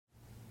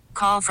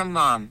Call from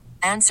mom.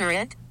 Answer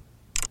it.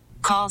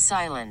 Call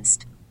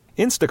silenced.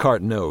 Instacart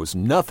knows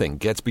nothing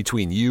gets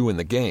between you and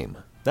the game.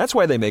 That's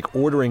why they make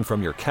ordering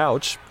from your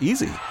couch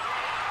easy.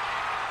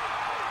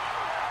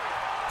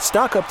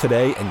 Stock up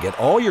today and get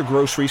all your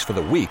groceries for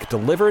the week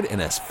delivered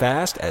in as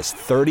fast as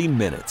 30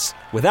 minutes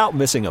without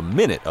missing a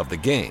minute of the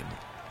game.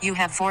 You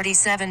have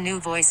 47 new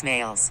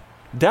voicemails.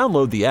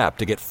 Download the app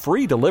to get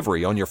free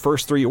delivery on your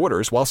first 3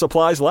 orders while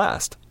supplies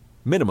last.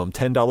 Minimum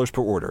 $10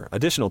 per order.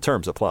 Additional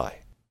terms apply.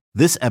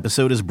 This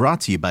episode is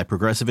brought to you by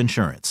Progressive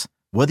Insurance.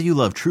 Whether you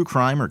love true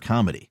crime or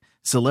comedy,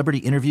 celebrity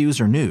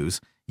interviews or news,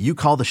 you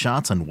call the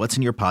shots on what's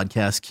in your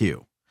podcast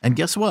queue. And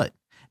guess what?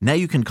 Now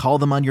you can call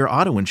them on your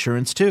auto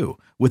insurance too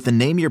with the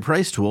Name Your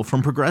Price tool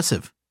from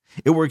Progressive.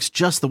 It works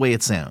just the way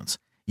it sounds.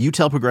 You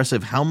tell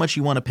Progressive how much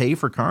you want to pay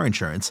for car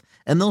insurance,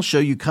 and they'll show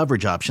you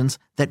coverage options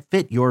that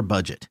fit your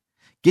budget.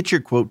 Get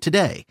your quote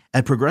today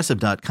at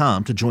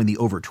Progressive.com to join the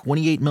over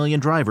 28 million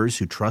drivers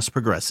who trust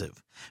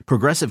Progressive.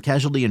 Progressive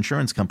Casualty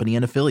Insurance Company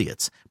and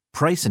Affiliates.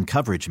 Price and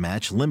coverage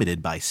match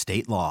limited by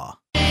state law.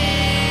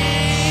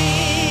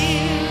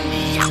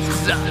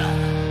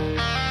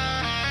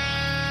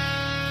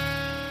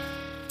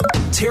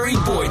 Terry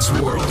Boyd's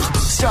World,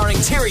 starring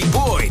Terry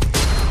Boyd.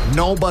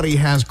 Nobody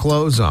has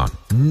clothes on.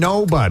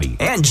 Nobody.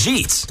 And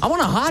Jeets. I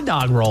want a hot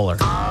dog roller.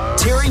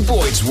 Terry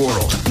Boyd's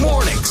World,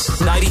 mornings,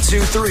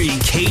 92.3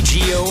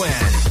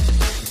 KGON.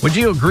 Would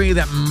you agree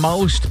that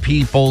most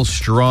people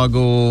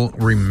struggle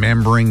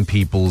remembering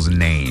people's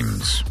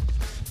names?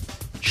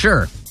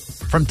 Sure.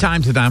 From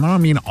time to time. I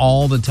don't mean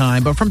all the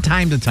time, but from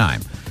time to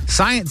time.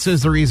 Science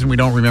says the reason we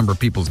don't remember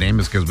people's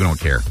names is because we don't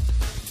care.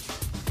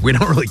 We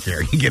don't really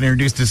care. You get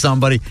introduced to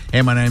somebody,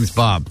 hey, my name's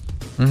Bob.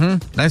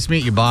 Nice to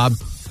meet you, Bob.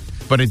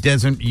 But it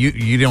doesn't, you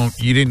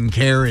didn't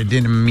care, it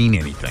didn't mean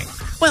anything.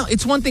 Well,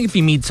 it's one thing if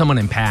you meet someone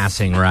in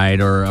passing,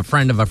 right? Or a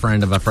friend of a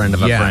friend of a friend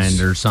of a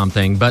friend or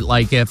something. But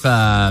like if,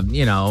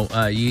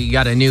 you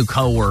got a new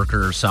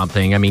coworker or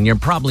something, I mean, you're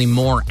probably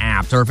more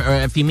apt. Or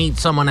if you meet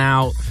someone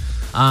out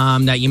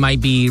that you might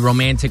be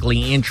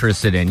romantically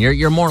interested in,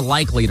 you're more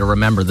likely to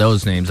remember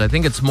those names. I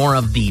think it's more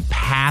of the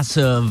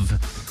passive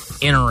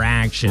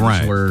interactions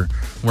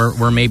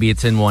where maybe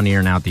it's in one ear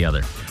and out the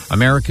other.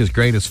 America's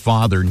greatest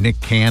father, Nick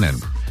Cannon,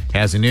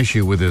 has an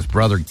issue with his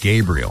brother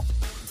Gabriel.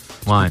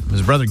 Why?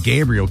 His brother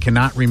Gabriel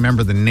cannot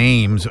remember the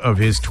names of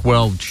his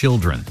 12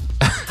 children.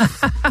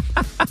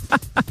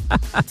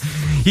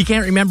 He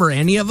can't remember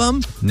any of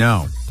them?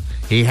 No.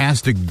 He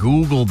has to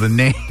Google the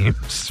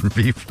names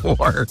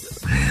before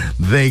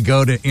they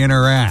go to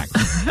interact.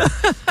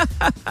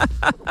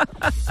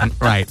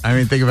 Right. I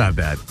mean, think about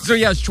that. So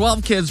he has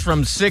 12 kids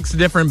from 6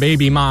 different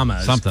baby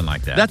mamas. Something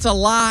like that. That's a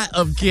lot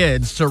of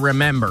kids to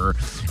remember.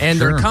 And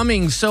they're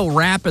coming so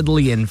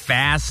rapidly and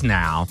fast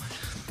now.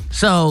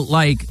 So,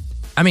 like,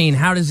 I mean,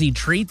 how does he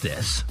treat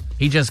this?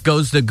 He just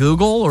goes to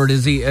Google, or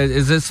does he?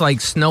 Is this like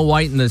Snow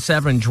White and the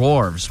Seven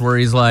Dwarfs, where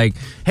he's like,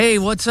 "Hey,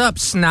 what's up,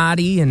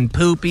 Snotty and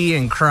Poopy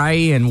and Cry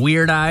and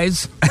Weird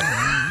Eyes?"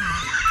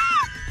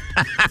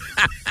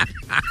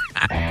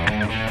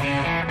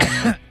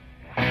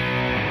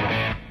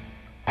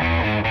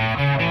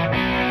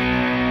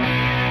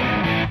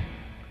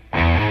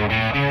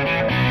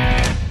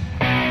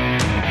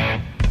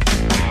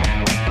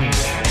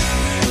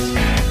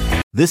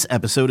 This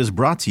episode is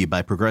brought to you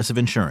by Progressive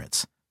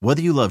Insurance.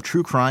 Whether you love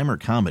true crime or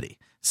comedy,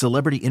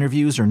 celebrity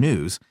interviews or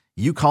news,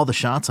 you call the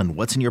shots on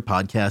what's in your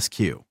podcast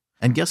queue.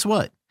 And guess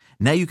what?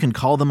 Now you can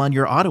call them on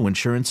your auto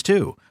insurance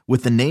too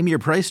with the Name Your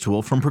Price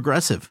tool from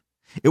Progressive.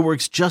 It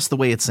works just the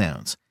way it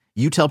sounds.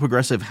 You tell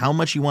Progressive how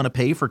much you want to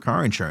pay for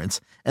car insurance,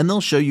 and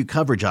they'll show you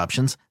coverage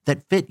options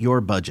that fit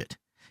your budget.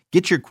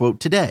 Get your quote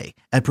today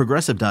at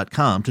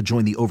Progressive.com to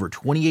join the over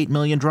 28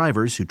 million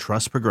drivers who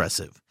trust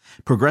Progressive.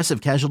 Progressive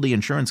Casualty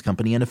Insurance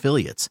Company and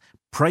Affiliates.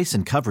 Price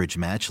and coverage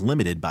match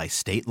limited by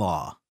state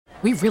law.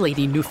 We really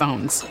need new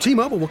phones.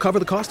 T-Mobile will cover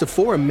the cost of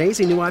 4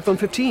 amazing new iPhone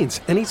 15s,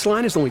 and each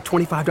line is only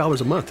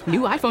 $25 a month.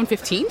 New iPhone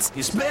 15s?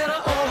 It's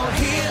better over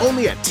here.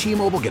 Only at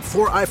T-Mobile, get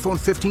 4 iPhone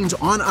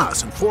 15s on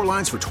us and 4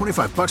 lines for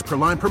 $25 per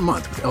line per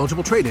month with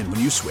eligible trade-in when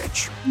you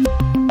switch.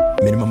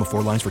 Minimum of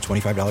 4 lines for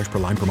 $25 per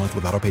line per month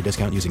with autopay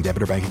discount using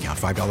debit or bank account.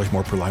 $5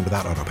 more per line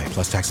without autopay,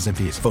 plus taxes and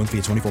fees. Phone fee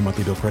at 24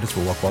 monthly bill credits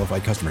for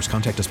well-qualified customers.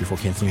 Contact us before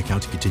canceling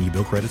account to continue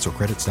bill credits or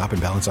credit stop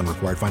and balance on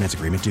required finance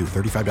agreement due.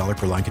 $35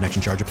 per line connection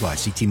charge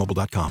applies. See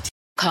T-Mobile.com.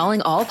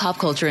 Calling all pop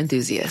culture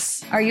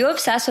enthusiasts. Are you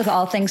obsessed with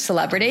all things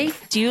celebrity?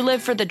 Do you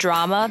live for the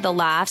drama, the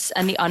laughs,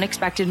 and the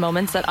unexpected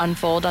moments that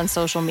unfold on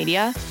social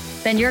media?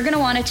 Then you're going to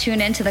want to tune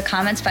in to the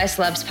Comments by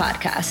Celebs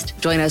podcast.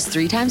 Join us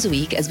 3 times a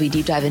week as we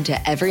deep dive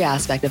into every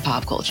aspect of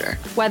pop culture.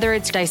 Whether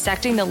it's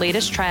dissecting the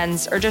latest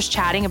trends or just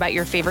chatting about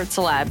your favorite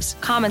celebs,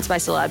 Comments by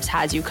Celebs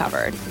has you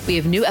covered. We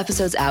have new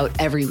episodes out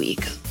every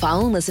week.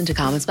 Follow and listen to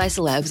Comments by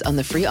Celebs on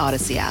the free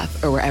Odyssey app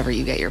or wherever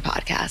you get your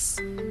podcasts.